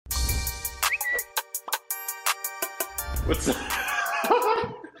What's up?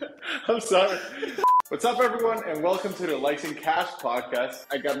 I'm sorry. What's up, everyone, and welcome to the Likes and Cash podcast.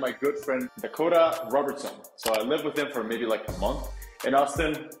 I got my good friend Dakota Robertson. So I lived with him for maybe like a month in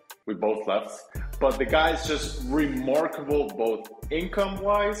Austin. We both left, but the guy's just remarkable, both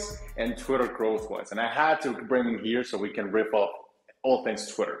income-wise and Twitter growth-wise. And I had to bring him here so we can riff off all things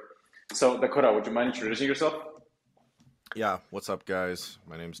Twitter. So Dakota, would you mind introducing yourself? Yeah, what's up, guys?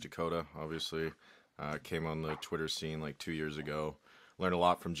 My name's Dakota. Obviously, came on the Twitter scene like 2 years ago. Learned a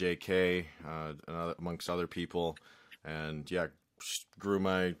lot from JK, amongst other people, and yeah, grew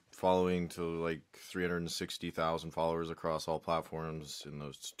my following to like 360,000 followers across all platforms in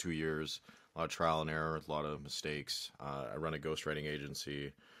those 2 years. A lot of trial and error, a lot of mistakes. I run a ghostwriting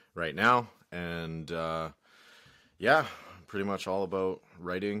agency right now, and yeah, pretty much all about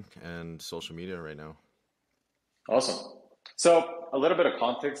writing and social media right now. Awesome. So a little bit of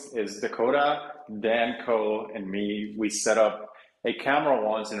context is Dakota, Dan Cole, and me, we set up a camera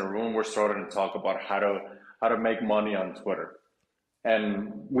once in a room. We're starting to talk about how to make money on Twitter.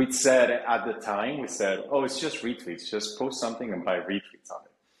 And we said at the time, oh, it's just retweets. Just post something and buy retweets on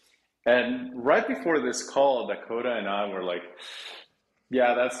it. And right before this call, Dakota and I were like,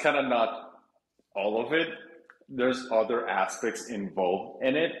 yeah, that's kind of not all of it. There's other aspects involved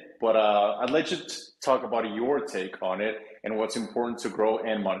in it. But I'd let you talk about your take on it and what's important to grow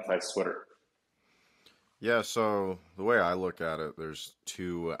and monetize Twitter. Yeah, so the way I look at it, there's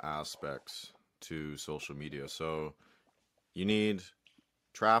two aspects to social media. So you need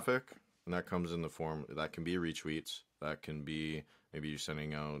traffic, and that comes in the form, that can be retweets, that can be maybe you're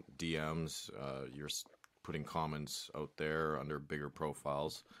sending out DMs, you're putting comments out there under bigger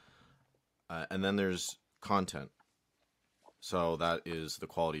profiles. And then there's content. So that is the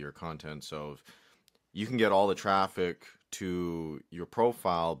quality of your content. So you can get all the traffic to your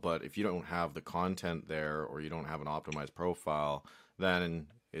profile, but if you don't have the content there or you don't have an optimized profile, then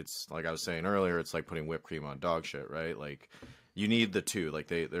it's like I was saying earlier, it's like putting whipped cream on dog shit, right? Like you need the two, like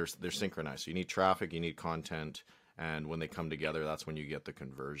they're synchronized. So you need traffic, you need content, and when they come together, that's when you get the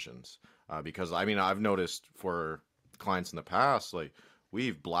conversions. Because I mean, I've noticed for clients in the past, like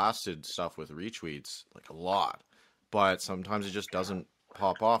we've blasted stuff with retweets like a lot, but sometimes it just doesn't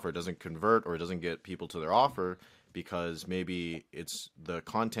pop off or it doesn't convert or it doesn't get people to their offer because maybe it's the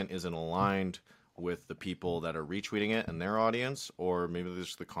content isn't aligned with the people that are retweeting it and their audience, or maybe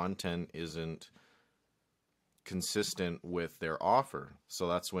just the content isn't consistent with their offer. So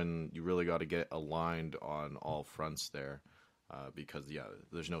that's when you really got to get aligned on all fronts there, because yeah,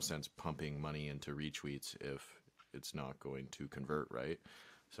 there's no sense pumping money into retweets if it's not going to convert, right?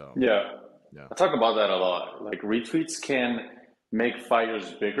 So yeah. I talk about that a lot. Like retweets can make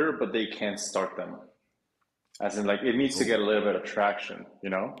fires bigger, but they can't start them. As in, like, it needs to get a little bit of traction, you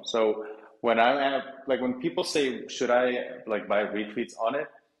know? So when when people say, should I like buy retweets on it?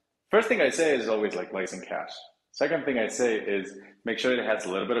 First thing I say is always like Likes and Cash. Second thing I say is make sure it has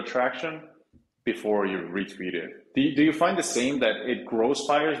a little bit of traction before you retweet it. Do you find the same, that it grows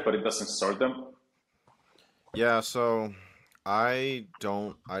fires, but it doesn't start them? Yeah, so I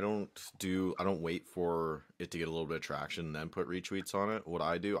don't wait for it to get a little bit of traction and then put retweets on it. What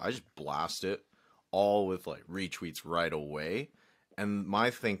I do, I just blast it all with like retweets right away. And my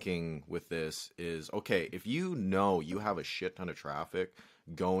thinking with this is, okay, if you know you have a shit ton of traffic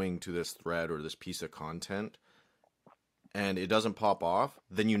going to this thread or this piece of content and it doesn't pop off,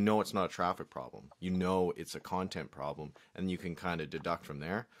 then you know it's not a traffic problem. You know it's a content problem, and you can kind of deduct from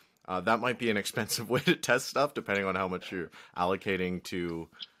there. That might be an expensive way to test stuff, depending on how much you're allocating to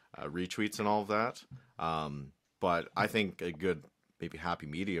retweets and all of that. But I think a good, maybe happy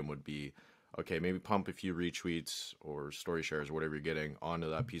medium would be, okay, maybe pump a few retweets or story shares or whatever you're getting onto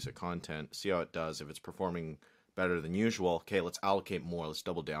that piece of content, see how it does. If it's performing better than usual, okay, let's allocate more. Let's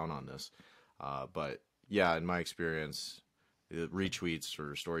double down on this. But yeah, in my experience, retweets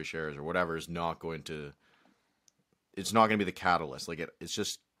or story shares or whatever is not going to, it's not going to be the catalyst. Like it's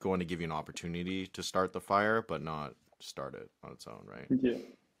just going to give you an opportunity to start the fire, but not start it on its own, right?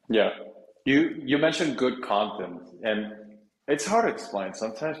 Yeah. You mentioned good content, and it's hard to explain.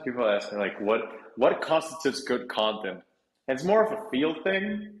 Sometimes people ask me like, what constitutes good content? And it's more of a feel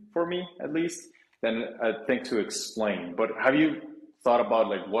thing for me, at least, than a thing to explain. But have you thought about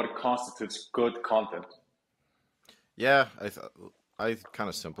like what constitutes good content? Yeah, I kind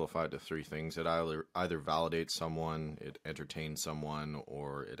of simplified to three things. It either validates someone, it entertains someone,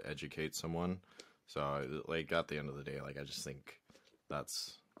 or it educates someone. So, like, at the end of the day, like, I just think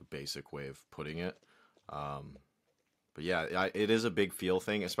that's the basic way of putting it. But yeah, it is a big feel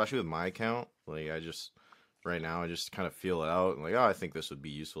thing, especially with my account. Like, right now, I just kind of feel it out. And like, oh, I think this would be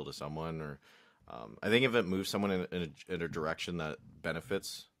useful to someone, or I think if it moves someone in a direction that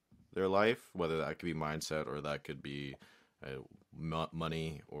benefits their life, whether that could be mindset or that could be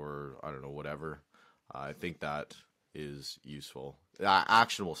money or I don't know, whatever, I think that is useful.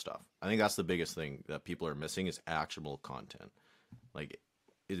 Actionable stuff. I think that's the biggest thing that people are missing is actionable content. Like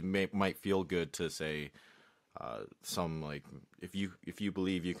might feel good to say some like if you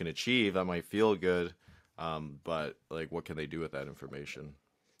believe you can achieve, that might feel good. But like, what can they do with that information?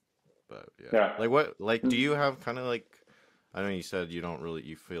 But yeah, Yeah. like what, like, do you have kind of like, I know you said you don't really,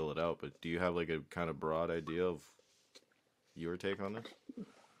 you feel it out, but do you have like a kind of broad idea of your take on this?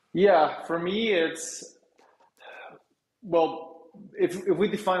 Yeah, for me, it's well, if we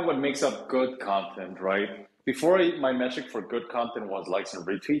define what makes up good content, right? Before my metric for good content was likes and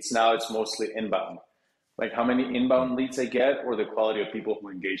retweets. Now it's mostly inbound, like how many Mm, inbound leads I get or the quality of people who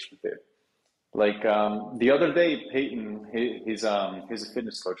engage with it. Like the other day, Peyton, he's a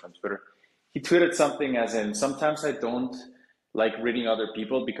fitness coach on Twitter. He tweeted something as in, sometimes I don't like reading other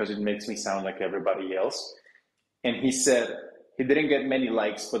people because it makes me sound like everybody else. And he said he didn't get many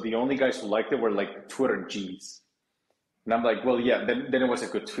likes, but the only guys who liked it were like Twitter G's. And I'm like, well, yeah, then it was a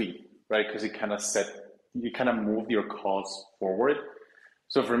good tweet, right? Because it kind of you kind of moved your cause forward.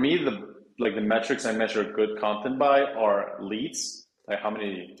 So for me, the metrics I measure good content by are leads, like how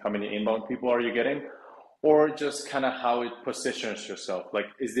many inbound people are you getting, or just kind of how it positions yourself. Like,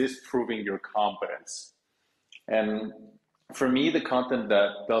 is this proving your competence? And for me, the content that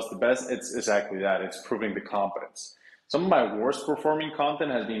does the best, it's exactly that. It's proving the competence. Some of my worst performing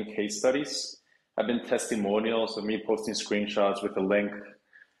content has been case studies. I've been testimonials of me posting screenshots with a link.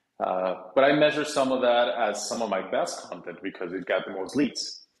 But I measure some of that as some of my best content because it got the most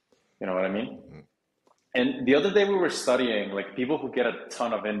leads. You know what I mean? mm. And the other day we were studying like people who get a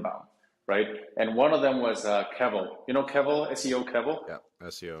ton of inbound, right? And one of them was Kevel. You know Kevel, SEO Kevel? Yeah,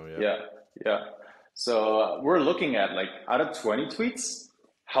 SEO, yeah. Yeah, yeah. So we're looking at like out of 20 tweets,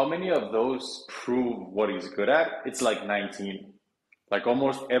 how many of those prove what he's good at? It's like 19. Like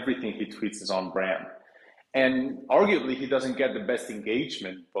almost everything he tweets is on brand. And arguably he doesn't get the best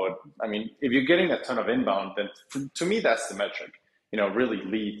engagement, but I mean, if you're getting a ton of inbound, then to me that's the metric. Really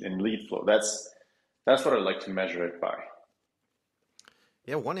lead and lead flow. That's what I like to measure it by.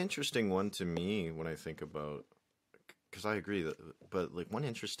 Yeah, one interesting one to me when I think about, because I agree that, but like one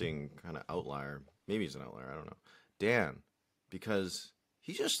interesting kind of outlier, maybe he's an outlier, I don't know, Dan, because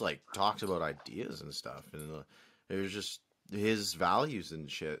he just like talks about ideas and stuff, and it was just his values and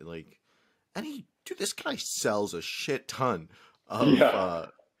shit, like, and dude, this guy sells a shit ton of Yeah.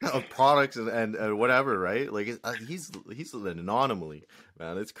 of products and whatever, right? Like he's an anomaly,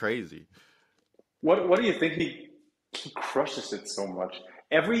 man. It's crazy. What do you think he crushes it so much?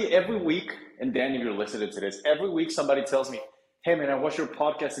 Every week, and Dan, if you're listening to this, every week somebody tells me, "Hey man, I watched your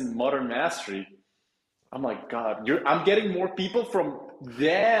podcast in Modern Mastery." I'm like, God, I'm getting more people from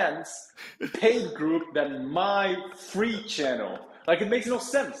Dan's paid group than my free channel. Like it makes no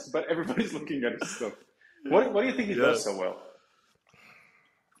sense, but everybody's looking at his stuff. What do you think he Yeah. does so well?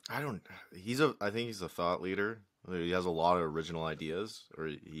 I don't. I think he's a thought leader. He has a lot of original ideas, or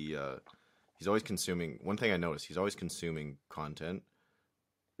he's always consuming. One thing I noticed, he's always consuming content.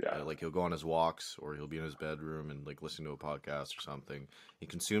 Yeah. Like he'll go on his walks, or he'll be in his bedroom and like listen to a podcast or something. He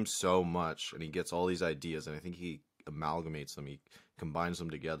consumes so much, and he gets all these ideas, and I think he amalgamates them. He combines them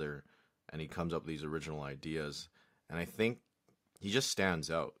together, and he comes up with these original ideas. And I think he just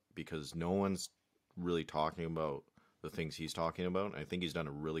stands out because no one's really talking about the things he's talking about. I think he's done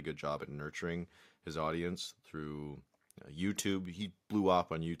a really good job at nurturing his audience through YouTube. He blew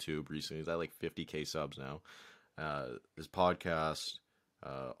up on YouTube recently. He's at like 50K subs now. His podcast,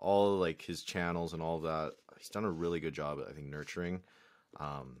 all like his channels and all of that. He's done a really good job at, I think, nurturing.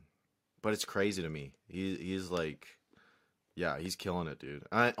 Um, but it's crazy to me. He's like, yeah, he's killing it, dude.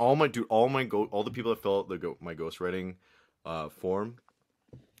 All the people that fill out my ghostwriting form,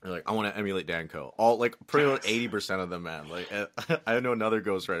 they're like, I want to emulate Danco. All like pretty much 80% of them, man. Like I know another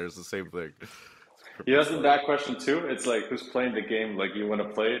ghostwriter. It's the same thing. He It's doesn't funny. that question too. It's like who's playing the game like you want to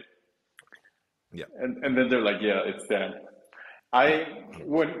play it, Yeah, and then they're like, yeah, it's Dan. yeah, I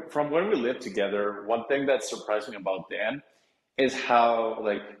 100%. when we lived together, one thing that surprised me about Dan is how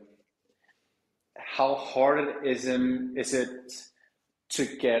hard is it to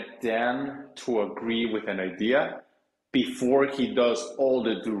get Dan to agree with an idea before he does all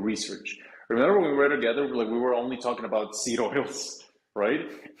the due research. Remember when we were together, like we were only talking about seed oils, right?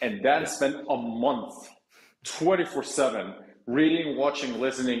 And Dan Yeah, spent a month, 24/7, reading, watching,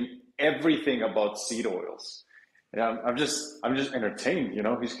 listening, everything about seed oils. And I'm just entertained,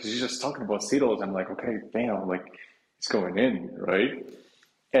 he's just talking about seed oils. I'm like, okay, damn, like it's going in, right?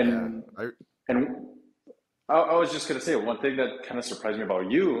 yeah. And I And I was just gonna say one thing that kind of surprised me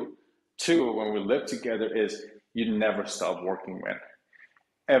about you too when we lived together is you never stop working, man.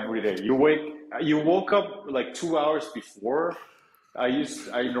 Every day you woke up like 2 hours before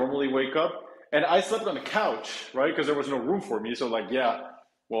I normally wake up, and I slept on the couch, right? Because there was no room for me. So like, yeah,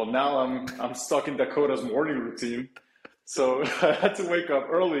 well now I'm stuck in Dakota's morning routine. So I had to wake up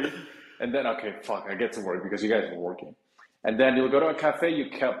early, and then okay, fuck, I get to work because you guys were working. And then you'll go to a cafe, you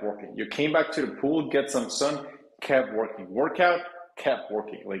kept working. You came back to the pool, get some sun, kept working. Workout, kept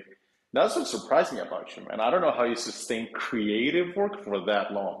working. Like that's what surprised me about you, man. I don't know how you sustain creative work for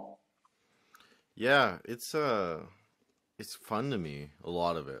that long. Yeah, it's fun to me, a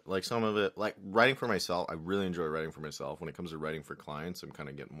lot of it. Like some of it, like writing for myself, I really enjoy writing for myself. When it comes to writing for clients, I'm kind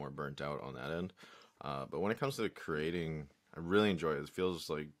of getting more burnt out on that end. But when it comes to creating, I really enjoy it. It feels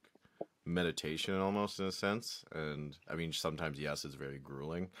like meditation almost in a sense. And I mean, sometimes, yes, it's very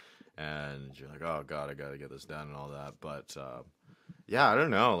grueling. And you're like, oh God, I gotta get this done and all that. But yeah, I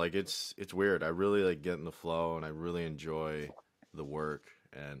don't know. Like it's weird. I really like get in the flow and I really enjoy the work.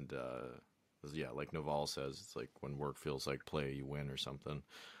 And yeah, like Naval says, it's like when work feels like play, you win or something.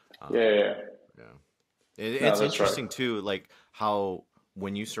 Yeah, yeah, Um, yeah. yeah. No, It's that's right. interesting too, like how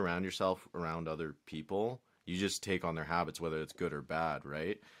when you surround yourself around other people, you just take on their habits, whether it's good or bad,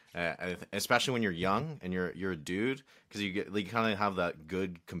 right? Especially when you're young and you're a dude, because you get like kind of have that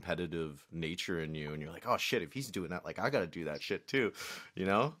good competitive nature in you, and you're like, oh shit, if he's doing that, like I gotta do that shit too, you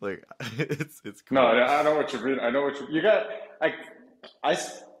know? Like it's No, cool. I know what you mean. I know what you got. I, I,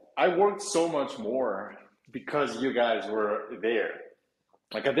 I worked so much more because you guys were there.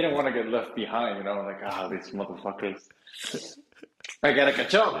 Like I didn't Yeah, want to get left behind, like these motherfuckers. I gotta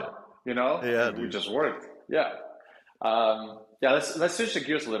catch yeah, up, yeah, and we dude. just worked. Yeah. Yeah. Let's switch the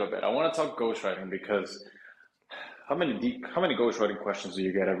gears a little bit. I want to talk ghostwriting because how many ghostwriting questions do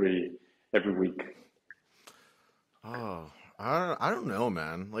you get every week? Oh, I don't know,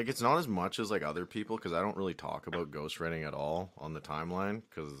 man. Like it's not as much as like other people because I don't really talk about ghostwriting at all on the timeline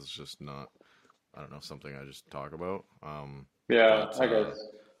because it's just not, I don't know, something I just talk about. Yeah, But I guess.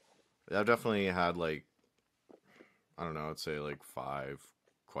 I've definitely had like, I don't know, I'd say like 5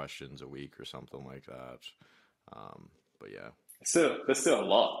 questions a week or something like that. Um, but yeah, Still, that's still a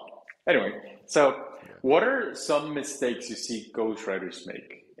lot. Anyway, so yeah. what are some mistakes you see ghostwriters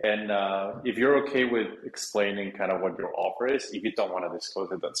make? And if you're okay with explaining kind of what your offer is, if you don't want to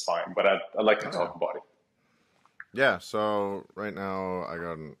disclose it, that's fine. But I'd like to Oh yeah. talk about it. Yeah, so right now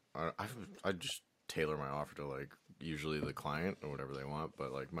I just tailor my offer to like usually the client or whatever they want,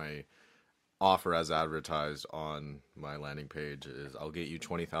 but like my offer as advertised on my landing page is I'll get you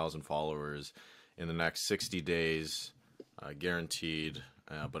 20,000 followers in the next 60 days, guaranteed.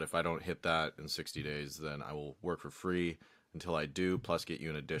 But if I don't hit that in 60 days, then I will work for free until I do, plus get you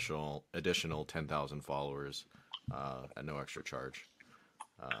an additional 10,000 followers at no extra charge.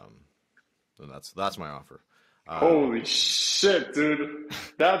 Um, and that's my offer. Uh, Holy shit, dude.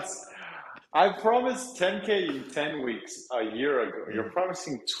 That's, I promised 10K in 10 weeks a year ago. You're mhm.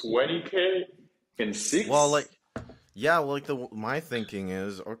 promising 20K in Well, six? like yeah, well, like the my thinking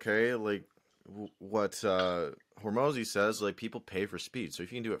is okay, like what Hormozy says, like people pay for speed. So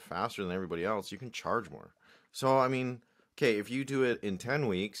if you can do it faster than everybody else, you can charge more. So I mean, okay, if you do it in 10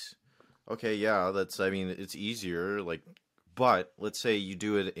 weeks, okay, yeah, that's I mean, it's easier like but let's say you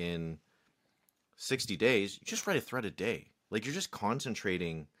do it in 60 days, you just write a thread a day. Like you're just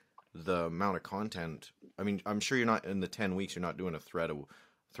concentrating the amount of content. I mean, I'm sure you're not in the 10 weeks you're not doing a thread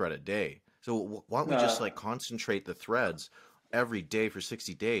a day. So why don't we just Nah. like concentrate the threads every day for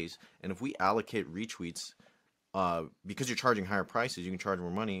 60 days and if we allocate retweets because you're charging higher prices, you can charge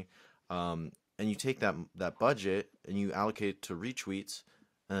more money and you take that budget and you allocate it to retweets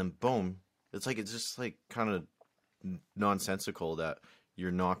and boom, it's just like kind of nonsensical that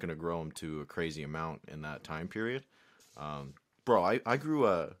you're not going to grow them to a crazy amount in that time period. Um, bro, I grew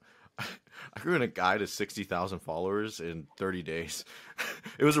a I grew in a guy to 60,000 followers in 30 days.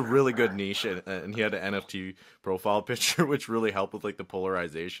 It was a really good niche, and he had an NFT profile picture, which really helped with like the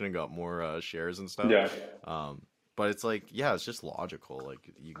polarization and got more shares and stuff. Yeah. Um, but it's like, yeah, it's just logical.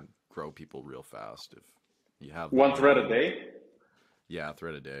 Like you can grow people real fast if you have the One thread money a and day? yeah,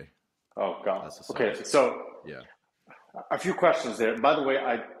 thread a day. Oh, God. That's the Okay, size. so Yeah. a few questions there. By the way,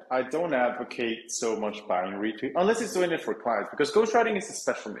 I don't advocate so much buying retweet unless it's doing it for clients because ghostwriting is a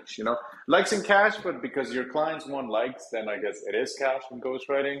special niche. Likes and cash, but because your clients want likes, then I guess it is cash in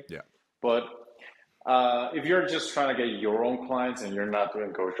ghostwriting. Yeah. But if you're just trying to get your own clients and you're not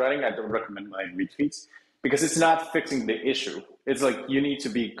doing ghostwriting, I don't recommend buying retweets because it's not fixing the issue. It's like you need to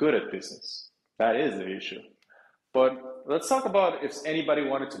be good at business. That is the issue. But let's talk about if anybody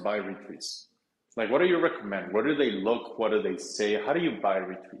wanted to buy retweets. Like, what do you recommend? Where do they look? What do they say? How do you buy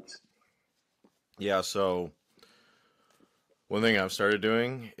retweets? Yeah, so one thing I've started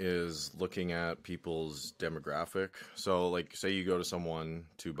doing is looking at people's demographic. So, like, say you go to someone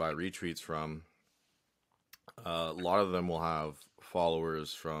to buy retweets from, a lot of them will have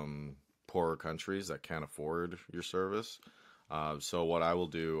followers from poorer countries that can't afford your service. So, what I will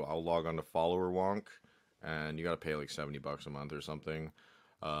do, I'll log on to Follower Wonk, and you got to pay like $70 a month or something.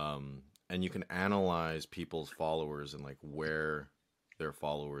 And you can analyze people's followers and like where their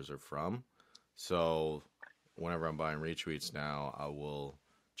followers are from. So whenever I'm buying retweets now, I will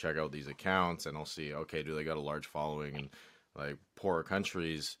check out these accounts and I'll see, okay, do they got a large following in like poorer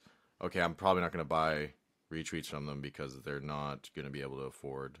countries? Okay, I'm probably not going to buy retweets from them because they're not going to be able to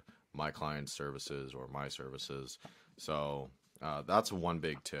afford my client's services or my services. So that's one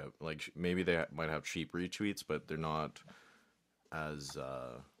big tip. Like maybe they might have cheap retweets, but they're not as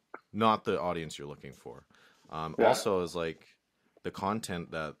not the audience you're looking for. Yeah. Also, is like the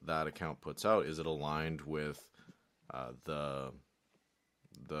content that that account puts out, is it aligned with uh, the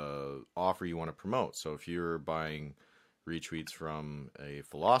the offer you want to promote? So if you're buying retweets from a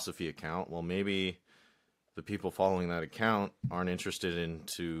philosophy account, well, maybe the people following that account aren't interested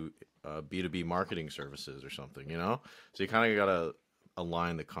into B2B marketing services or something, you know? So you kind of got to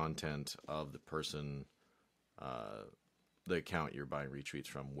align the content of the person, uh, the account you're buying retweets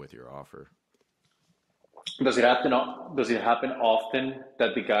from with your offer. Does it happen? Does it happen often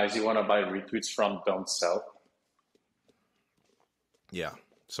that the guys you want to buy retweets from don't sell? Yeah.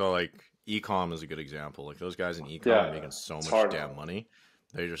 So like ecom is a good example. Like those guys in ecom are Yeah, making so it's much hard. damn money.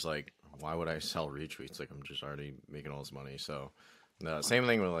 They're just like, why would I sell retweets? Like I'm just already making all this money. So same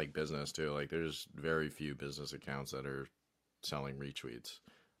thing with like business too. Like there's very few business accounts that are selling retweets,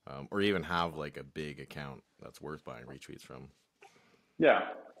 or even have like a big account that's worth buying retweets from. Yeah.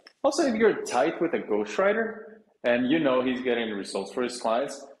 Also, if you're tight with a ghostwriter and you know he's getting results for his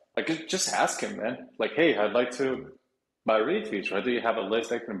clients, like just ask him, man. Like, hey, I'd like to buy retweets. Right? Do you have a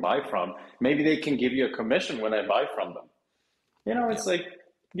list I can buy from? Maybe they can give you a commission when I buy from them. Yeah. It's like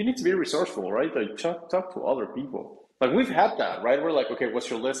you need to be resourceful, right? Like talk to other people. Like we've had that, right? We're like, okay, what's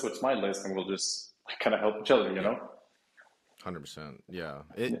your list? What's my list? And we'll just like, kind of help each other, you Yeah. know? 100%. Yeah.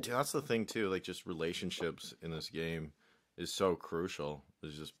 Yeah. That's the thing too. Like just relationships in this game is so crucial.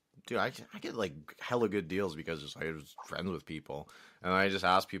 It's just dude, I get like hella good deals because just I was friends with people and I just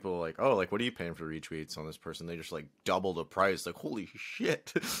ask people like, "Oh, like what are you paying for retweets on this person?" They just like double the price. Like, "Holy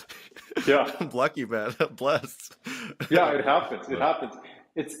shit." Yeah. I'm lucky, man. I'm blessed. Yeah, it happens. It But happens.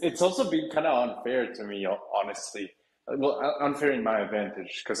 It's also been kind of unfair to me, honestly. Well, unfair in my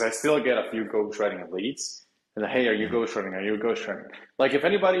advantage because I still get a few ghostwriting leads. And hey, are you mhm, ghostwriting? Are you ghostwriting? Like if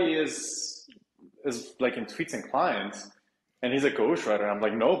anybody is like in tweets and clients, and he's a ghostwriter, I'm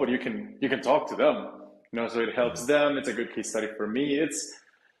like, no, but you can talk to them. So it helps mhm. them. It's a good case study for me. It's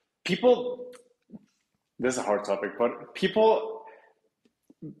people. This is a hard topic, but people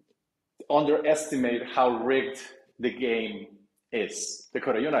underestimate how rigged the game is.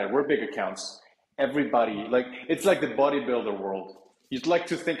 Dakota, you and I, we're big accounts. Everybody, like, it's like the bodybuilder world. You'd like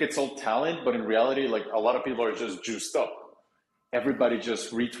to think it's all talent, but in reality, like, a lot of people are just juiced up. Everybody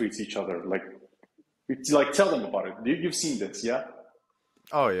just retweets each other. Like tell them about it. You've seen this, yeah?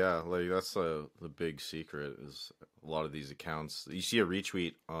 Oh yeah, like that's the big secret is a lot of these accounts. You see a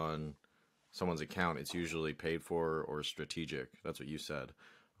retweet on someone's account, it's usually paid for or strategic. That's what you said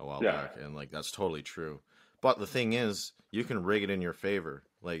a while Yeah, back, and like that's totally true. But the thing is, you can rig it in your favor.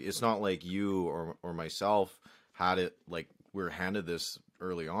 Like it's not like you or myself had it like we were handed this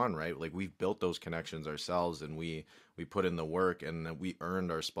early on, right? Like we've built those connections ourselves, and we put in the work, and then we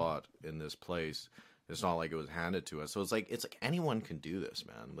earned our spot in this place. It's not like it was handed to us. So it's like anyone can do this,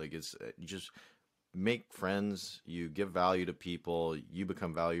 man. Like it's you just make friends, you give value to people, you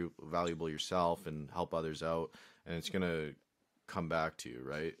become valuable yourself and help others out, and it's gonna come back to you,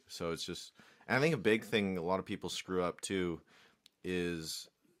 right? So it's just, and I think a big thing a lot of people screw up too is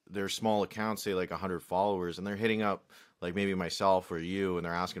their small accounts, say like 100 followers, and they're hitting up like maybe myself or you, and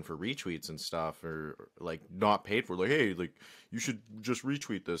they're asking for retweets and stuff, or like not paid for, like, hey, like you should just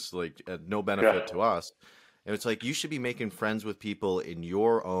retweet this, like at no benefit yeah, to us. And it's like you should be making friends with people in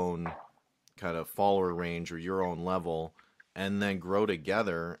your own kind of follower range or your own level and then grow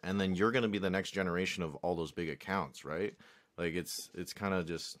together, and then you're going to be the next generation of all those big accounts, right? Like it's kind of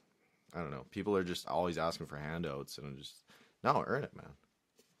just, I don't know, people are just always asking for handouts, and I'm just, no, earn it, man.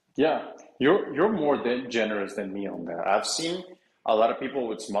 yeah. You're more than generous than me on that. I've seen a lot of people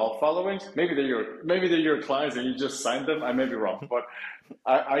with small followings. Maybe they're your clients and you just signed them. I may be wrong, but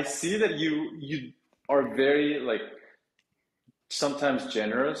I see that you are very like sometimes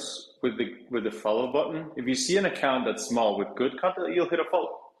generous with the follow button. If you see an account that's small with good content, you'll hit a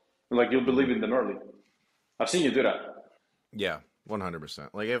follow. Like you'll believe Mhm. in them early. I've seen you do that. Yeah,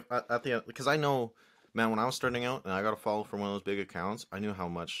 100%. Like if at the end, because I know, man, when I was starting out and I got a follow from one of those big accounts, I knew how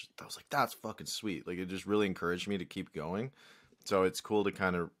much I was like, that's fucking sweet. Like it just really encouraged me to keep going. So it's cool to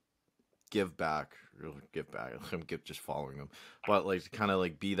kind of give back. I'm just following them, but like to kind of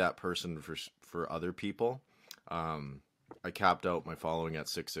like be that person for other people. Um, I capped out my following at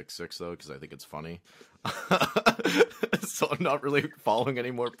 666 though because I think it's funny. So I'm not really following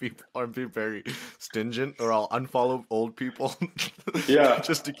any more people. I'm being very stingent, or I'll unfollow old people Yeah,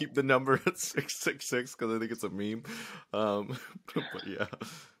 just to keep the number at 666 because I think it's a meme. But yeah,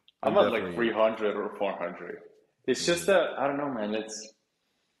 I'm I'm at like definitely 300 or 400. It's just mhm. that I don't know, man. It's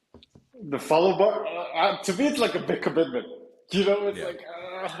the follow button. To me, it's like a big commitment. You know, it's Yeah. like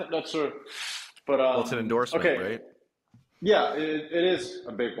not sure. But Well, it's an endorsement, okay, right? yeah, it is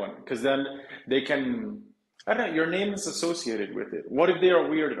a big one because then they can. I don't know. Your name is associated with it. What if they are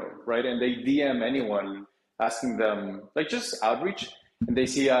weirdo, right? And they DM anyone asking them like just outreach, and they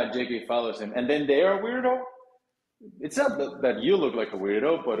see JK follows him, and then they are a weirdo. It's not that you look like a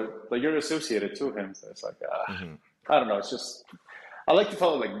weirdo, but like you're associated to him. So it's like Hmm. I don't know. It's just I like to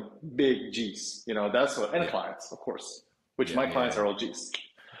follow like big G's. You know, that's what and Yeah. clients, of course, which Yeah. my Yeah. clients Yeah. are all G's.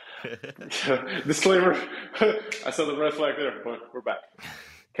 Disclaimer. I saw the red flag there, but we're back.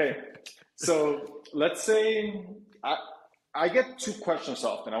 Okay, so let's say I get two questions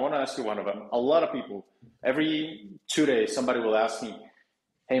often. I want to ask you one of them. A lot of people, every 2 days, somebody will ask me,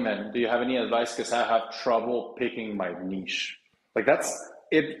 "Hey man, do you have any advice? Because I have trouble picking my niche." Like that's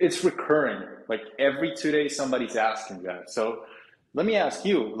it. It's recurring. Like every 2 days, somebody's asking that. So let me ask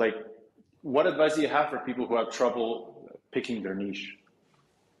you, like, what advice do you have for people who have trouble picking their niche?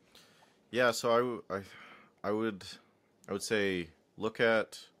 Yeah, so I would I would say look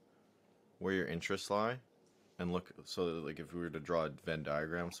at where your interests lie and look so that, like if we were to draw a Venn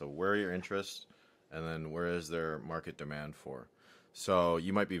diagram, so where are your interests and then where is there market demand for? So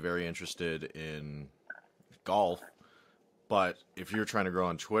you might be very interested in golf, but if you're trying to grow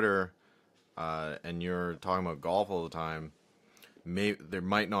on Twitter and you're talking about golf all the time, there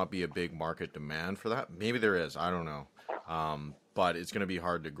might not be a big market demand for that. Maybe there is. I don't know. But it's going to be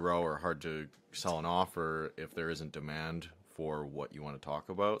hard to grow or hard to sell an offer if there isn't demand for what you want to talk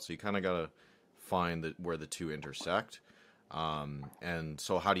about. So you kind of got to find where the two intersect. And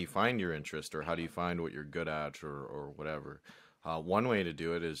so how do you find your interest or how do you find what you're good at or whatever? One way to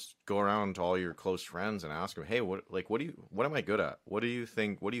do it is go around to all your close friends and ask them, "Hey, what am I good at? What do you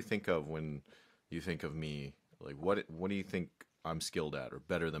think of when you think of me? Like, what do you think I'm skilled at or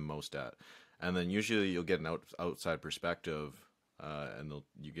better than most at?" And then usually you'll get an outside perspective, and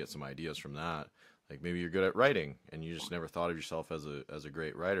you get some ideas from that. Like maybe you're good at writing, and you just never thought of yourself as a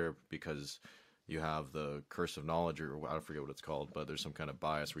great writer because you have the curse of knowledge, or I forget what it's called, but there's some kind of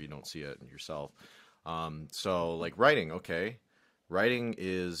bias where you don't see it in yourself. So like writing, okay, writing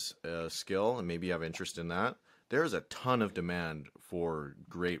is a skill, and maybe you have interest in that. There's a ton of demand for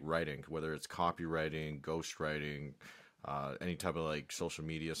great writing, whether it's copywriting, ghostwriting, any type of like social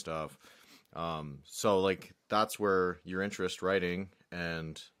media stuff. So like that's where your interest writing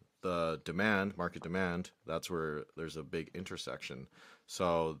and the demand, market demand, that's where there's a big intersection.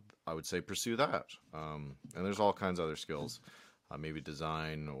 So I would say pursue that. And there's all kinds of other skills, maybe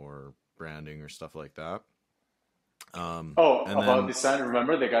design or branding or stuff like that. Oh, And about then, design.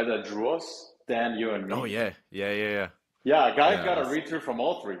 Remember the guy that drew us? Dan, you and oh me? yeah, yeah, yeah, yeah, Yeah, a guy yeah. got a read through from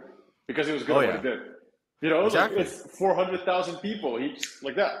all three because he was good Oh at what he yeah, did. You know, like exactly. it's 400,000 people. He's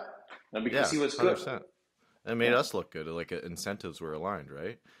like that. And because Yeah, he was good. 100%. It made Yeah. us look good. Like incentives were aligned,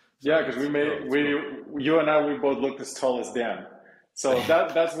 right? Yeah, So because we it's oh, made, it's cool. you and I, we both looked as tall as Dan. So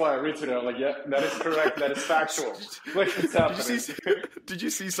that's why I read through that. I'm like, yeah, that is correct. That is factual. Like it's Did you happening. see? Did you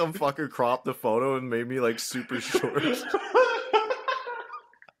see some fucker crop the photo and made me like super short?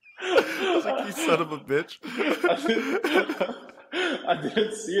 I was like, you son of a bitch. I didn't, I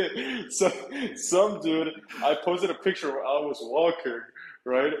didn't see it. So some dude, I posted a picture where I was walking,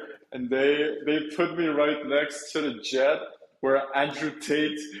 right? And they put me right next to the jet where Andrew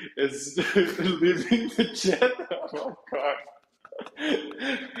Tate is leaving the jet. Oh God.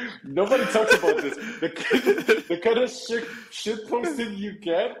 Nobody talks about this. The kind of shit posting you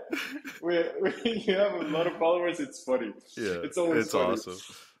get when you have a lot of followers, it's funny. Yeah, It's always it's funny. awesome.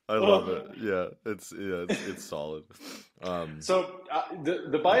 I love it. Oh. Yeah, it's solid. Um, So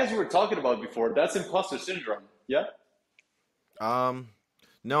the bias you were talking about before, that's imposter syndrome. Yeah. um,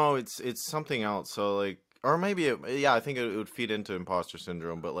 no, it's something else. So like, or maybe yeah, I think it would feed into imposter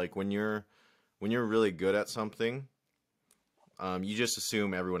syndrome. But like when you're really good at something, You just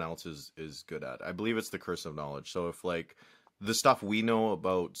assume everyone else is good at it. I believe it's the curse of knowledge. So if like the stuff we know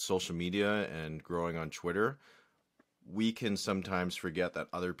about social media and growing on Twitter, we can sometimes forget that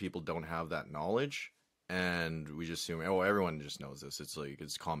other people don't have that knowledge, and we just assume, oh, everyone just knows this. It's like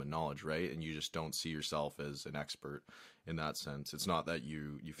it's common knowledge, right? And you just don't see yourself as an expert in that sense. It's not that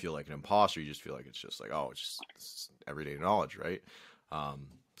you feel like an imposter. You just feel like it's just like, oh, it's everyday knowledge, right? Um,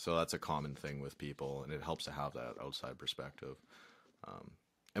 so that's a common thing with people, and it helps to have that outside perspective. Um,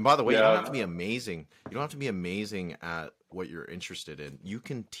 and by the way, you don't have to Yeah, be amazing. You don't have to be amazing at what you're interested in. You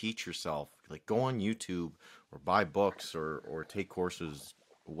can teach yourself. Like go on YouTube or buy books or take courses,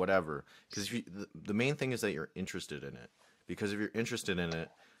 whatever. Because if the main thing is that you're interested in it. Because if you're interested in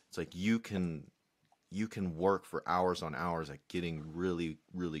it, it's like you can work for hours on hours at getting really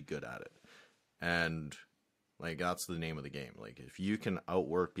really good at it. And like that's the name of the game. Like if you can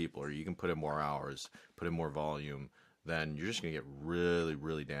outwork people or you can put in more hours, put in more volume, then you're just gonna get really,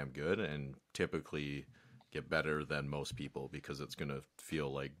 really damn good and typically get better than most people because it's gonna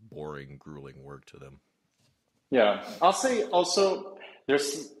feel like boring, grueling work to them. yeah. I'll say also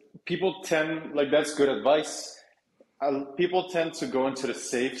there's people tend like that's good advice. People tend to go into the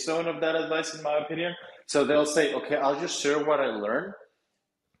safe zone of that advice, in my opinion. So they'll say, okay, I'll just share what I learned,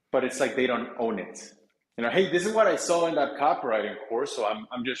 but it's like they don't own it. Hey, this is what I saw in that copywriting course, so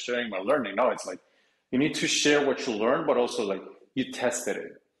I'm just sharing my learning. No, it's like you need to share what you learned, but also like you tested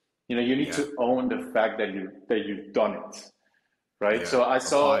it. You need Yeah, to own the fact that you've done it, right? yeah. So I Apply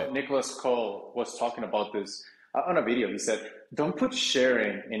saw it. Nicholas Cole was talking about this on a video. He said, "Don't put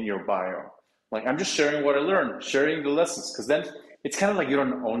sharing in your bio. Like I'm just sharing what I learned, sharing the lessons, because then it's kind of like you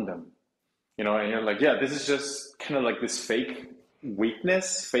don't own them, and you're like, yeah, this is just kind of like this fake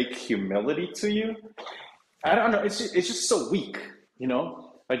weakness, fake humility to you. I Yeah. don't know. It's just so weak, you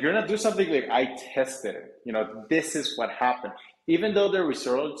know. Like you're not doing something like I tested it. This is what happened. Even though the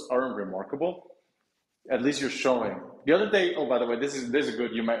results aren't remarkable, at least you're showing. The other day, oh, by the way, this is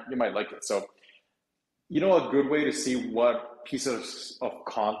good. You might like it. So a good way to see what pieces of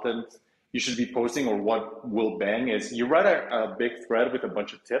content you should be posting or what will bang is you write a big thread with a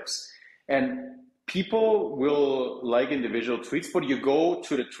bunch of tips, and people will like individual tweets, but you go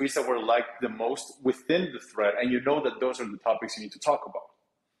to the tweets that were liked the most within the thread, and you know that those are the topics you need to talk about.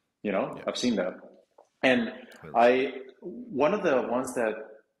 Yeah. I've seen that. And 100%. I, one of the ones that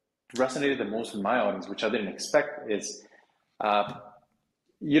resonated the most with my audience, which I didn't expect, is uh,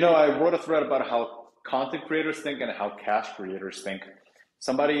 I wrote a thread about how content creators think and how cash creators think.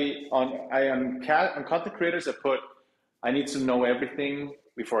 Somebody on content creators, I put, I need to know everything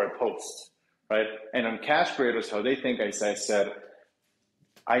before I post, right? And on cash creators, how they think, as I said,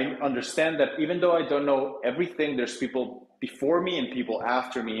 I understand that even though I don't know everything, there's people before me and people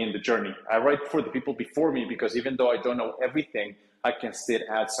after me in the journey. I write for the people before me because even though I don't know everything, I can still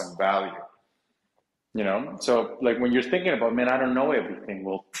add some value. So like when you're thinking about, man, I don't know everything,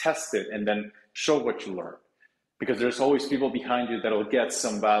 well, test it and then show what you learn, because there's always people behind you that'll get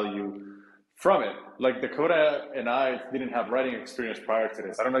some value from it. Like Dakota and I didn't have writing experience prior to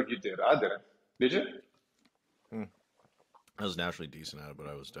this. I don't know if you did. I didn't. Did you? Hmm. I was naturally decent at it, but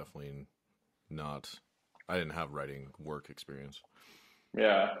I was definitely not. I didn't have writing work experience.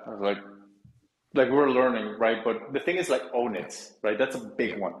 Yeah, I was like we're learning, right? But the thing is, like, own Yeah. it, right? That's a Yeah.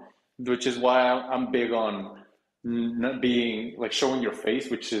 big one, which is why I'm big on not being like showing your face,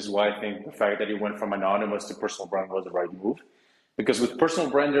 which is why I think the fact that he went from anonymous to personal brand was the right move. Because with personal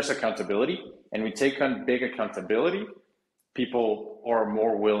brand, there's accountability, and we take on big accountability, people are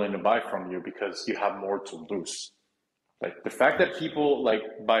more willing to buy from you because you have more to lose. Like the fact that 100%. people like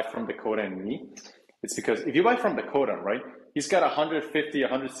buy from Dakota and me, it's because if you buy from Dakota, right, he's got 150,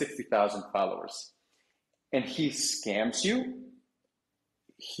 160,000 followers, and he scams you,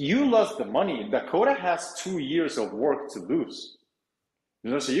 you lost the money. Dakota has 2 years of work to lose.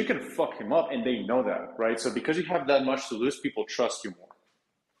 So you can fuck him up, and they know that, right? So because you have that much to lose, people trust you more.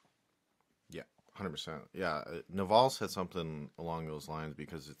 Yeah, 100%. Yeah, Naval said something along those lines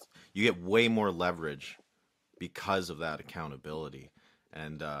because it's you get way more leverage because of that accountability,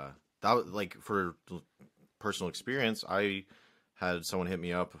 and that was like for personal experience. I had someone hit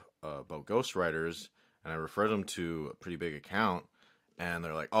me up about ghostwriters, and I referred them to a pretty big account, and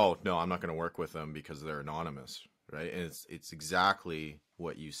they're like, "Oh no, I'm not going to work with them because they're anonymous." Right, and it's exactly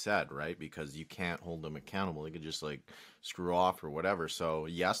what you said, right? Because you can't hold them accountable. They could just like screw off or whatever. So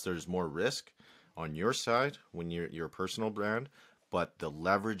yes, there's more risk on your side when you're a personal brand, but the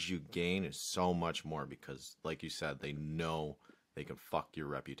leverage you gain is so much more because, like you said, they know they can fuck your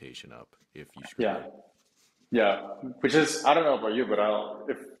reputation up if you screw Yeah, up. yeah. Which is, I don't know about you, but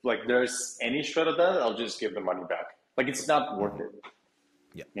if like there's any shred of that, I'll just give the money back. Like it's not Hmm. worth it.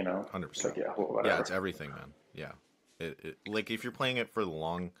 Yeah, You know, it's like 100%. yeah, Yeah, it's whatever. everything, man. Yeah, like if you're playing it for the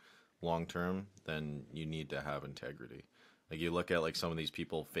long term, then you need to have integrity. Like you look at like some of these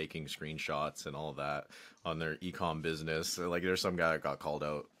people faking screenshots and all that on their ecom business. Like there's some guy that got called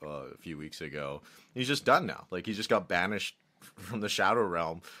out a few weeks ago. He's just done now. Like he just got banished from the Shadow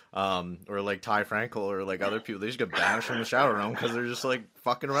Realm, or like Ty Frankel or like other people. They just get banished from the Shadow Realm because they're just like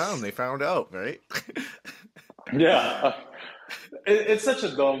fucking around. They found out, right? Yeah, it's such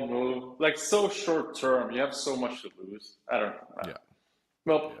a dumb move. Like so short term, you have so much to lose. I don't know. Yeah, yeah.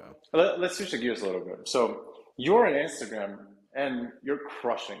 Well, let's switch the gears a little bit. So you're on Instagram and you're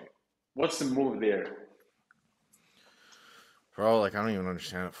crushing it. What's the move there? Bro, like I don't even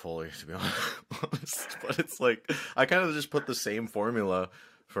understand it fully to be honest. But it's like I kind of just put the same formula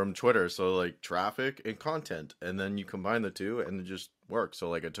from Twitter. So like traffic and content, and then you combine the two, and it just works. So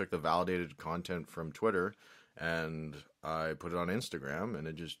like I took the validated content from Twitter, and I put it on Instagram, and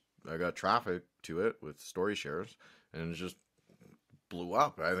it just I got traffic to it with story shares, and it just blew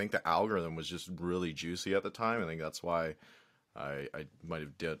up. I think the algorithm was just really juicy at the time. I think that's why I might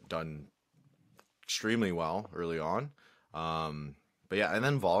have done extremely well early on. Um, but yeah, and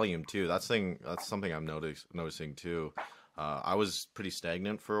then volume too. That's something I'm noticing too. I was pretty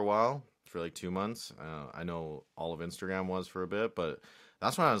stagnant for a while, for like 2 months. I know all of Instagram was for a bit, but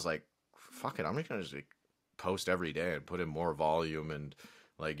that's when I was like, "Fuck it, I'm just gonna just like, post every day and put in more volume." And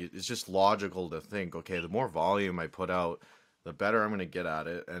like it's just logical to think, okay, the more volume I put out, the better I'm gonna get at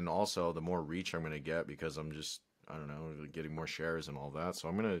it, and also the more reach I'm gonna get because I'm just I don't know getting more shares and all that. So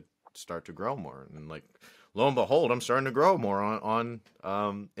I'm gonna start to grow more, and like lo and behold, I'm starting to grow more on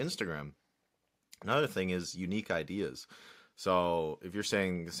Instagram. Another thing is unique ideas. So if you're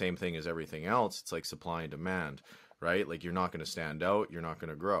saying the same thing as everything else, it's like supply and demand, right? Like you're not going to stand out, you're not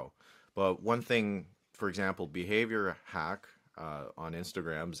going to grow. But one thing, for example, behavior hack on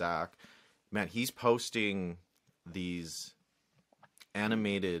Instagram, Zach, man, he's posting these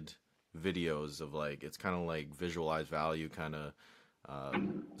animated videos of like it's kind of like visualized value kind of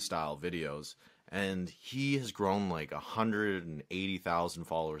style videos, and he has grown like 180,000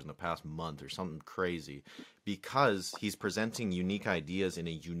 followers in the past month or something crazy because he's presenting unique ideas in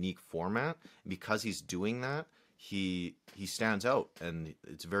a unique format. Because he's doing that, he stands out, and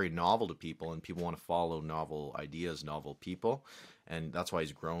it's very novel to people, and people want to follow novel ideas, novel people, and that's why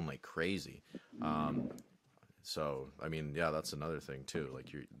he's grown like crazy. Um, so I mean, yeah, that's another thing too. Like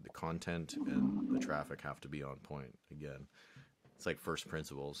the content and the traffic have to be on point again. It's like first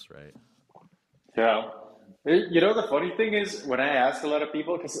principles, right? Yeah. You know, the funny thing is when I ask a lot of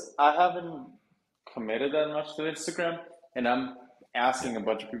people, because I haven't committed that much to Instagram, and I'm asking a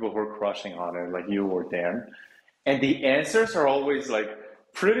bunch of people who are crushing on it, like you or Dan, and the answers are always like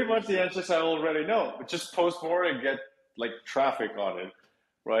pretty much the answers I already know. Just post more and get like traffic on it,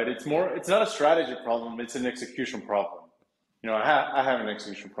 right? It's Yeah. more, it's not a strategy problem, it's an execution problem. You know, I have an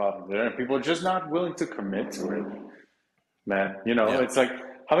execution problem there, and people are just not willing to commit to it, man. You know, Yeah. it's like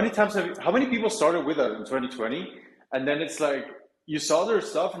how many people started with us in 2020, and then it's like you saw their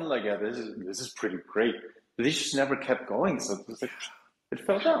stuff and like, yeah, this is pretty great, but they just never kept going, so it's like it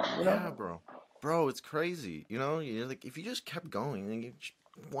fell down, you know? Yeah, bro. Bro, it's crazy. You know, like if you just kept going, and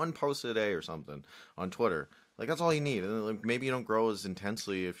one post a day or something on Twitter, like that's all you need. And like, maybe you don't grow as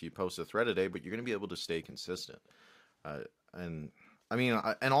intensely if you post a thread a day, but you're gonna be able to stay consistent. Uh, and I mean,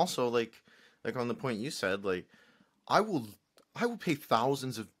 and also like on the point you said, like I will I will pay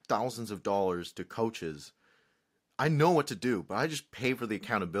thousands of dollars to coaches. I know what to do, but I just pay for the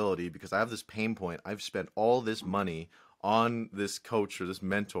accountability because I have this pain point. I've spent all this money on this coach or this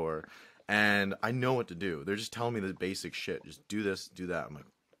mentor, and I know what to do. They're just telling me the basic shit. Just do this, do that. I'm like,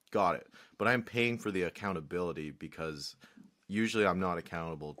 got it. But I'm paying for the accountability because usually I'm not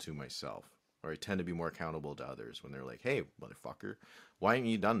accountable to myself, or I tend to be more accountable to others when they're like, "Hey, motherfucker, why haven't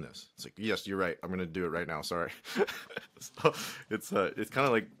you done this?" It's like, "Yes, you're right. I'm gonna do it right now. Sorry." So it's kind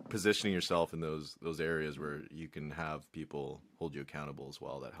of like positioning yourself in those areas where you can have people hold you accountable as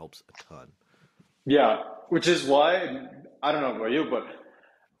well. That helps a ton. Yeah, which is why I don't know about you, but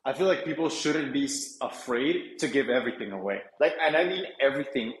I feel like people shouldn't be afraid to give everything away. Like, and I mean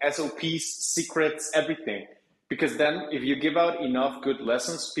everything, SOPs, secrets, everything. Because then if you give out enough good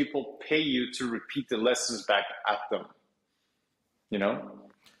lessons, people pay you to repeat the lessons back at them, you know?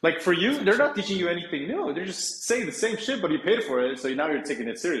 Like for That's you, they're actually not teaching you yeah. anything new. They're just saying the same shit, but you paid for it, so now you're taking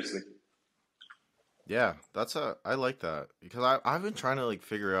it seriously. Yeah, that's a I like that because I've been trying to like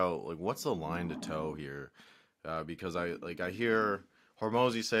figure out like what's the line to toe here, because I hear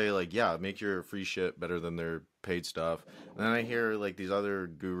Hormozy say like yeah make your free shit better than their paid stuff, and then I hear like these other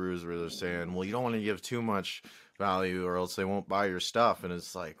gurus where they're saying well you don't want to give too much value, or else they won't buy your stuff. And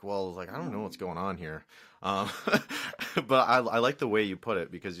it's like, well, like I don't know what's going on here. Um, but I like the way you put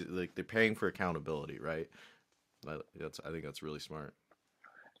it because like they're paying for accountability, right? I think that's really smart.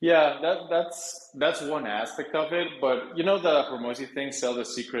 Yeah, that's one aspect of it. But you know the Hormozy thing, sell the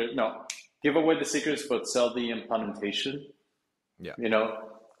secret. No, give away the secrets, but sell the implementation. Yeah. You know,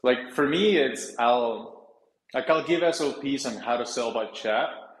 like for me, it's I'll give SOPs on how to sell by chat,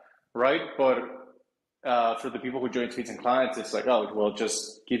 right? But for the people who join Tweets and Clients, it's like, oh, well,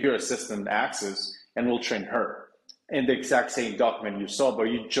 just give your assistant access, and we'll train her in the exact same document you saw, but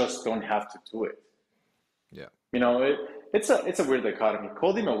you just don't have to do it. Yeah. You know, it's a weird dichotomy.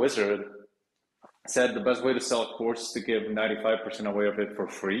 Called him a wizard said the best way to sell a course is to give 95% away of it for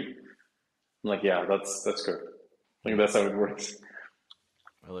free. I'm like, yeah, that's good. I think Hmm. that's how it works.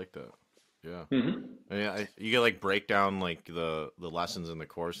 I like that. Yeah. Hmm. Yeah, you get like break down like the lessons in the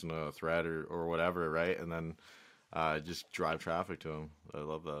course in a thread or whatever, right? And then just drive traffic to them. I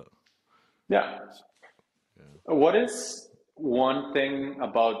love that. Yeah. Yeah. What is one thing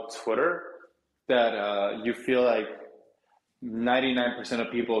about Twitter that you feel like 99%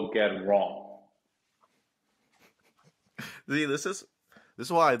 of people get wrong? See, this is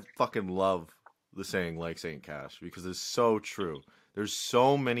why I fucking love the saying like Saint Cash because it's so true. There's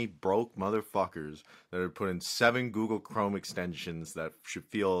so many broke motherfuckers that are putting 7 Google Chrome extensions that should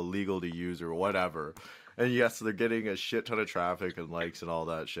feel illegal to use or whatever. And yes, they're getting a shit ton of traffic and likes and all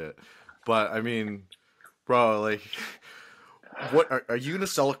that shit. But I mean, bro, like what are you gonna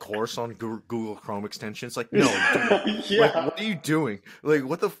sell a course on Google Chrome extensions? Like, no, dude. Like, Yeah. what are you doing? Like,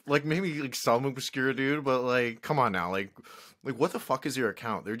 what the like? Maybe like some obscure dude, but like, come on now, like what the fuck is your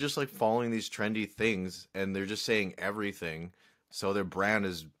account? They're just like following these trendy things, and they're just saying everything. So their brand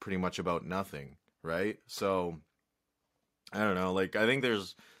is pretty much about nothing, right? So I don't know. Like, I think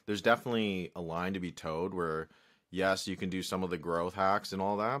there's definitely a line to be towed where yes, you can do some of the growth hacks and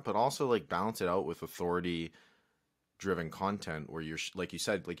all that, but also like balance it out with authority driven content where you're like you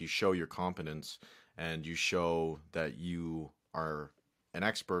said, like you show your competence and you show that you are an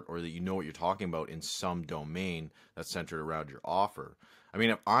expert or that you know what you're talking about in some domain that's centered around your offer. I mean,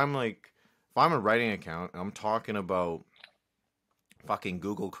 if I'm a writing account and I'm talking about fucking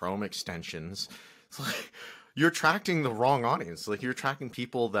Google Chrome extensions, it's like you're attracting the wrong audience. Like you're attracting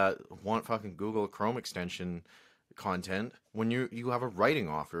people that want fucking Google Chrome extension content when you have a writing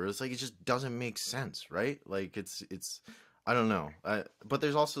offer. It's like it just doesn't make sense, right? Like it's I don't know. But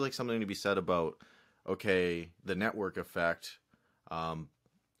there's also like something to be said about okay, the network effect um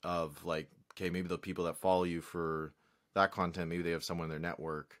of like okay, maybe the people that follow you for that content, maybe they have someone in their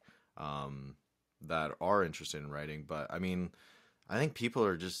network um that are interested in writing, but I mean, I think people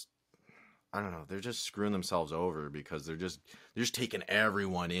are just I don't know, they're just screwing themselves over because they're just taking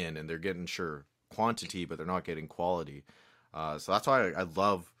everyone in and they're getting sure quantity, but they're not getting quality. So that's why I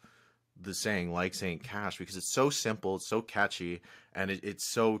love the saying like Saint Cash because it's so simple, it's so catchy, and it's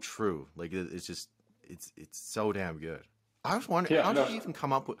so true. Like it's just it's so damn good. I was wondering Yeah, no.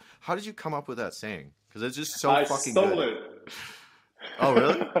 how did you come up with that saying? Because it's just so I fucking stole good. it. Oh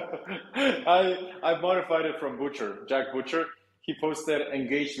really? I modified it from Butcher, Jack Butcher. He posted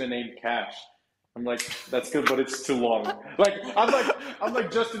engagement named Cash. I'm like, that's good, but it's too long. I'm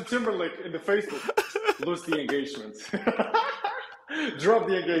like Justin Timberlake in the Facebook. Lose the engagement. Drop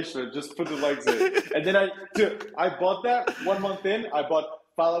the engagement. Just put the likes in. And then I bought that 1 month in. I bought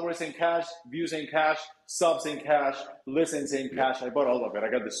followers in cash, views in cash, subs in cash, listens in Yeah, cash. I bought all of it. I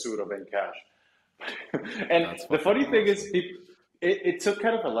got the suit of in cash. And that's the fucking funny thing is, awesome. it took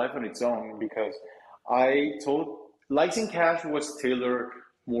kind of a life on its own because I told Likes in Cash was tailored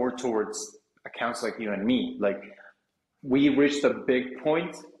more towards accounts like you and me. Like we reached a big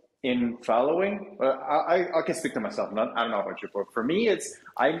point in following. I can speak to myself. Not I don't know about you, but for me, it's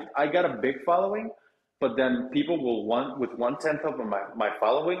I got a big following, but then people will want with 1/10 of my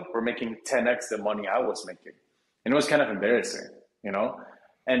following were making 10x the money I was making, and it was kind of embarrassing, you know.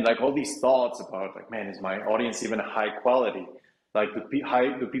 And like all these thoughts about like, man, is my audience even high quality? Like,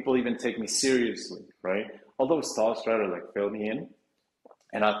 do people even take me seriously, right? All those thoughts try to like fill me in,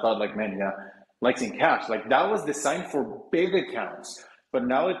 and I thought, like, man, yeah, likes in cash, like that was designed for big accounts, but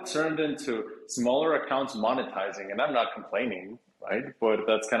now it turned into smaller accounts monetizing, and I'm not complaining, right? But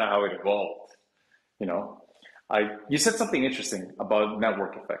that's kind of how it evolved, you know. You said something interesting about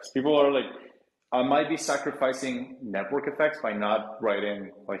network effects. People are like, I might be sacrificing network effects by not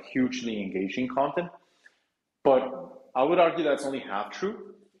writing like hugely engaging content, but I would argue that's only half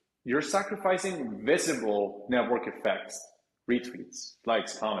true. You're sacrificing visible network effects, retweets,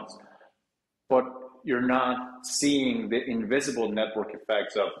 likes, comments, but you're not seeing the invisible network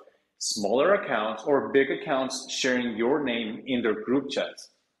effects of smaller accounts or big accounts sharing your name in their group chats.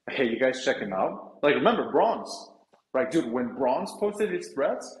 Hey, you guys check him out? Like, remember Bronze, right? Dude, when Bronze posted his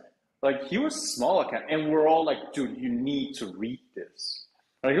threads, like, he was a small account, and we're all like, dude, you need to read this.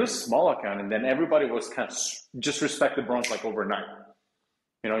 Like, he was a small account, and then everybody was kind of just respected Bronze like overnight.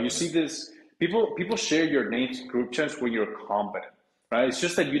 You see this, people share your name to group chats when you're competent, right? It's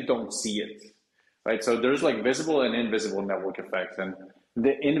just that you don't see it, right? So there's like visible and invisible network effects, and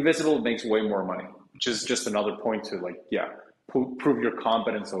the invisible makes way more money, which is just another point to like, yeah, prove your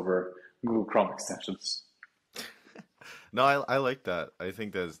competence over Google Chrome extensions. No, I like that. I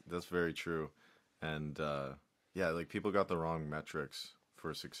think that's very true. And yeah, like people got the wrong metrics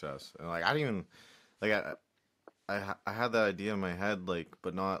for success. And like I didn't even like I had that idea in my head, like,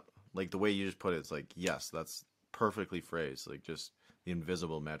 but not like the way you just put it. It's like, yes, that's perfectly phrased, like just the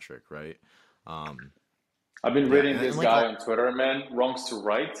invisible metric, right? Um, I've been yeah, reading and this like guy on Twitter, man. Wrongs to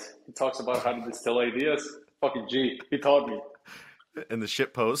right. He talks about how to distill ideas. Fucking G. He taught me. in the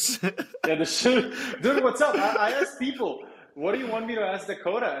shit posts. Yeah, the shit. Dude, what's up? I asked people, what do you want me to ask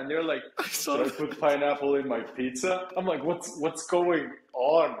Dakota? And they're like, I saw should I that. put pineapple in my pizza? I'm like, what's going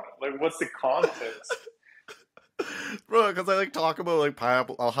on? Like, what's the context? Bro, because I like talk about like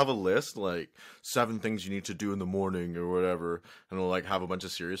pineapple. I'll have a list like 7 things you need to do in the morning or whatever, and I'll like have a bunch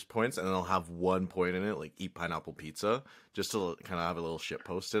of serious points, and then I'll have one point in it like eat pineapple pizza, just to kind of have a little shit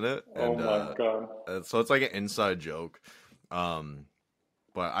post in it, Oh my God. and so it's like an inside joke. Um,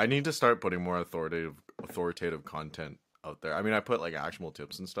 but I need to start putting more authoritative content out there. I mean, I put like actionable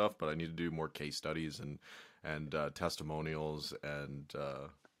tips and stuff, but I need to do more case studies and testimonials and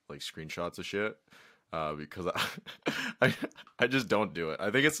like screenshots of shit. Because I I just don't do it.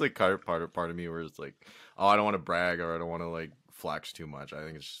 I think it's like kind of part of me where it's like, oh, I don't want to brag or I don't want to like flex too much. I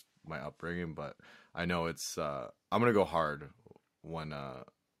think it's just my upbringing, but I know it's I'm gonna go hard when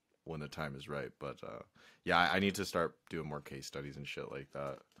when the time is right. But yeah, I need to start doing more case studies and shit like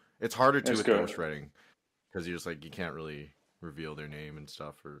that. It's harder too That's with good. ghostwriting because you're just like you can't really reveal their name and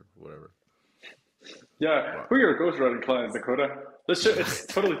stuff or whatever. Yeah, But who are your ghostwriting clients, Dakota? Let's share. It's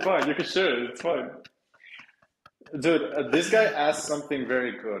totally fine. You can share it. It's fine. Dude, this guy asked something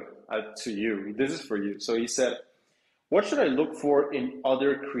very good to you. This is for you. So he said, what should I look for in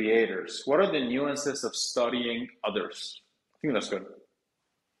other creators? What are the nuances of studying others? I think that's good.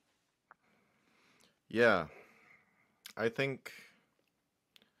 yeah, I think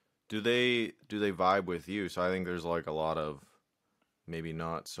do they vibe with you? So I think there's like a lot of maybe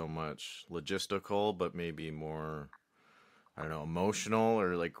not so much logistical, but maybe more, I don't know, emotional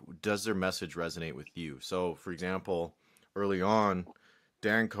or like does their message resonate with you? So for example, early on,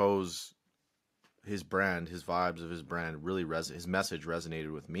 Dan Coe's his brand, his vibes of his brand really his message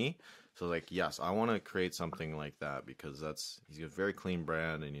resonated with me. So like, yes, I want to create something like that because he's got a very clean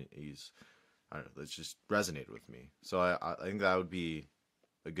brand and he's I don't know, it's just resonated with me. So I think that would be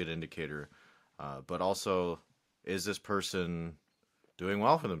a good indicator. But also, is this person doing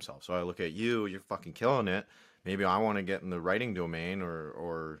well for themselves? So I look at you, you're fucking killing it. Maybe I want to get in the writing domain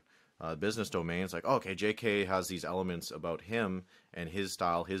or business domain. It's like, oh, okay, JK has these elements about him and his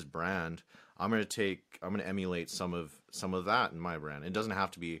style, his brand. I'm gonna emulate some of that in my brand. It doesn't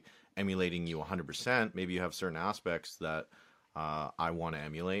have to be emulating you 100%. Maybe you have certain aspects that I want to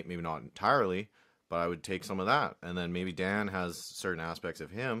emulate, maybe not entirely, but I would take some of that. And then maybe Dan has certain aspects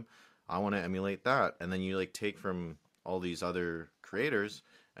of him. I want to emulate that. And then you like take from all these other creators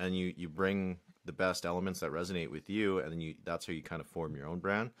and you bring the best elements that resonate with you, and then that's how you kind of form your own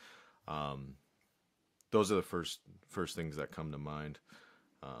brand. Um, those are the first things that come to mind.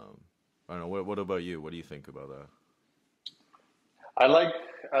 Um, I don't know. What about you? What do you think about that? I like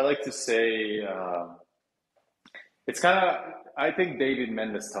I like to say it's kind of. I think David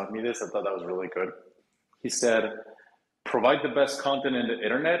Mendes taught me this. I thought that was really good. He said, "Provide the best content in the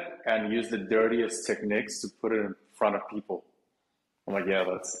internet and use the dirtiest techniques to put it in front of people." I'm like, yeah,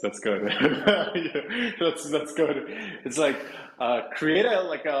 that's good. Yeah, that's good. It's like create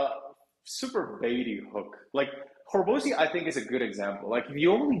a super baity hook. Like Hormozy, I think is a good example. Like if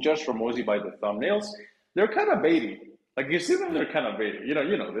you only judge Hormozy by the thumbnails, they're kind of baity. Like you see them, they're kind of baity. You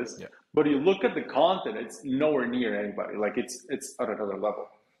know this. Yeah. But you look at the content, it's nowhere near anybody. Like it's at another level.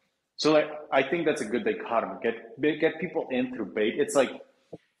 So like I think that's a good dichotomy. Get people in through bait. It's like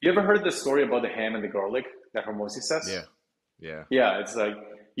you ever heard the story about the ham and the garlic that Hormozy says? Yeah. Yeah. Yeah, it's like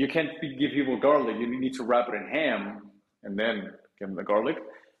you can't give people garlic. You need to wrap it in ham and then give them the garlic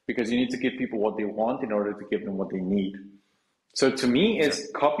because you need to give people what they want in order to give them what they need. So to me, Exactly.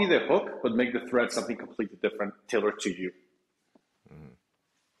 it's copy the hook, but make the thread something completely different, tailored to you.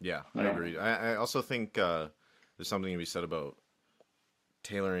 Yeah, You I know? agree. I also think there's something to be said about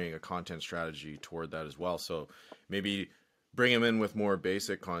tailoring a content strategy toward that as well. So maybe bring them in with more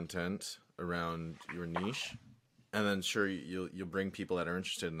basic content around your niche, and then sure you'll bring people that are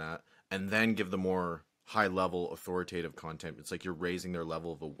interested in that, and then give them more high level authoritative content. It's like you're raising their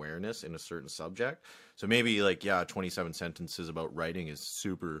level of awareness in a certain subject. So maybe like, yeah, 27 sentences about writing is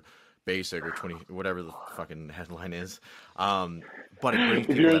super basic, or 20, whatever the fucking headline is. But it brings If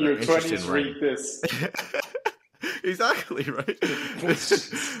people you're in that are your interested 20s, in writing. read this. Exactly, right?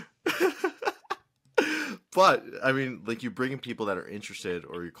 But I mean, like, you bring in people that are interested,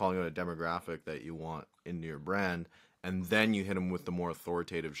 or you're calling out a demographic that you want into your brand, and then you hit them with the more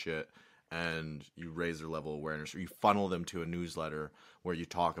authoritative shit, and you raise their level of awareness, or you funnel them to a newsletter where you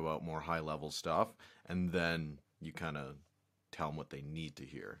talk about more high level stuff, and then you kind of tell them what they need to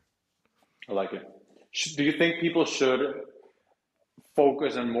hear. I like it. Do you think people should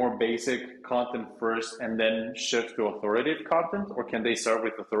focus on more basic content first and then shift to authoritative content, or can they start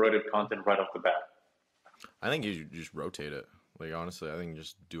with authoritative content right off the bat? I think you just rotate it. Like, honestly, I think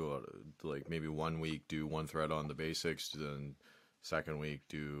just do like maybe 1 week do one thread on the basics, then second week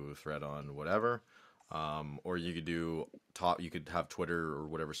do a thread on whatever. Or you could do top. You could have Twitter or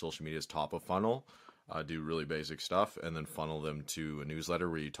whatever social media is top of funnel. Do really basic stuff, and then funnel them to a newsletter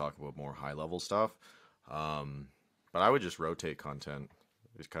where you talk about more high level stuff. But I would just rotate content.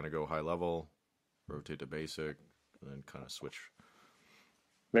 Just kind of go high level, rotate to basic, and then kind of switch.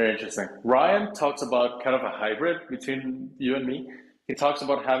 Very interesting. Ryan talks about kind of a hybrid between you and me. He talks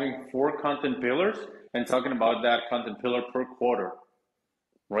about having 4 content pillars and talking about that content pillar per quarter,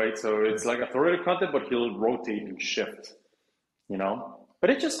 right? So it's like authoritative content, but he'll rotate and shift, you know? But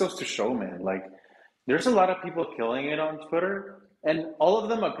it just goes to show, man, like there's a lot of people killing it on Twitter, and all of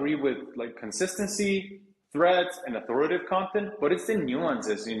them agree with like consistency, threads, and authoritative content, but it's the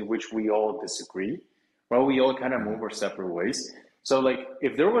nuances in which we all disagree, well, we all kind of move our separate ways. So like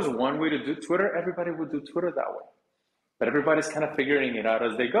if there was one way to do Twitter, everybody would do Twitter that way. But everybody's kind of figuring it out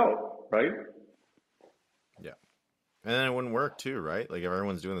as they go, right? Yeah. And then it wouldn't work too, right? Like if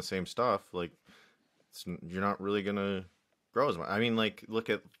everyone's doing the same stuff, like you're not really gonna grow as much. I mean, like look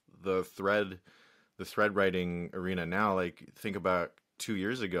at the thread writing arena now. Like think about 2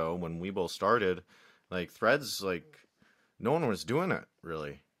 years ago when we both started, like threads, like no one was doing it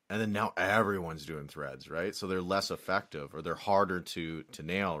really. And then now everyone's doing threads, right? So they're less effective, or they're harder to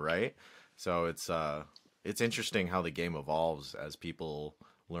nail, right? So it's interesting how the game evolves as people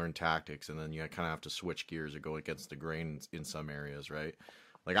learn tactics, and then you kind of have to switch gears or go against the grain in some areas, right?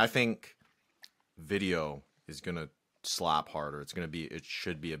 Like I think video is gonna slap harder. It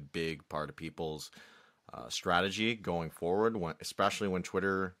should be a big part of people's strategy going forward, especially when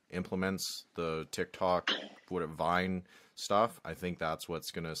Twitter implements the TikTok, Vine stuff. I think that's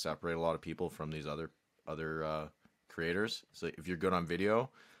what's going to separate a lot of people from these other creators. So if you're good on video,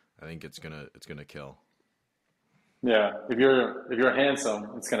 I think it's gonna kill. Yeah, if you're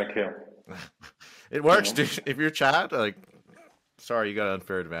handsome, it's gonna kill. It works, dude. If you're Chad, like, sorry, you got an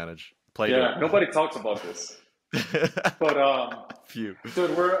unfair advantage. Yeah, nobody talks about this, but Phew.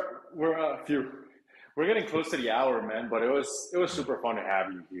 dude, we're getting close to the hour, man. But it was super fun to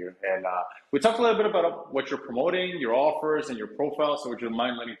have you here, and we talked a little bit about what you're promoting, your offers, and your profile. So would you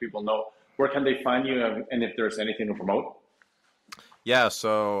mind letting people know where can they find you, and if there's anything to promote? Yeah,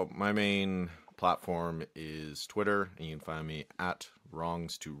 so my main platform is Twitter, and you can find me at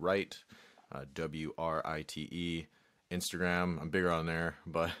Wrongs to Write, WRITE. Instagram, I'm bigger on there,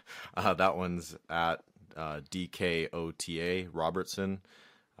 but that one's at DKOTA Robertson.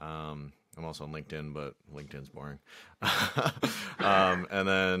 I'm also on LinkedIn, but LinkedIn's boring. And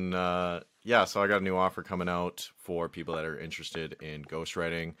then, so I got a new offer coming out for people that are interested in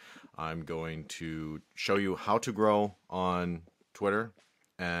ghostwriting. I'm going to show you how to grow on Twitter,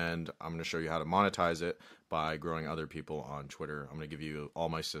 and I'm going to show you how to monetize it by growing other people on Twitter. I'm going to give you all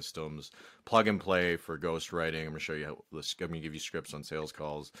my systems, plug and play for ghostwriting. I'm going to show you I'm going to give you scripts on sales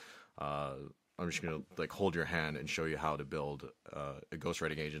calls. I'm just going to like hold your hand and show you how to build a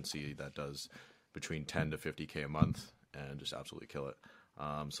ghostwriting agency that does between 10 to 50K a month and just absolutely kill it.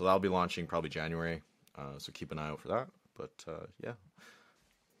 So that'll be launching probably January. So keep an eye out for that. But yeah.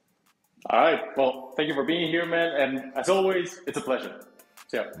 All right. Well, thank you for being here, man. And as always, it's a pleasure.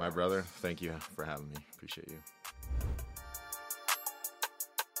 See ya. My brother, thank you for having me. Appreciate you.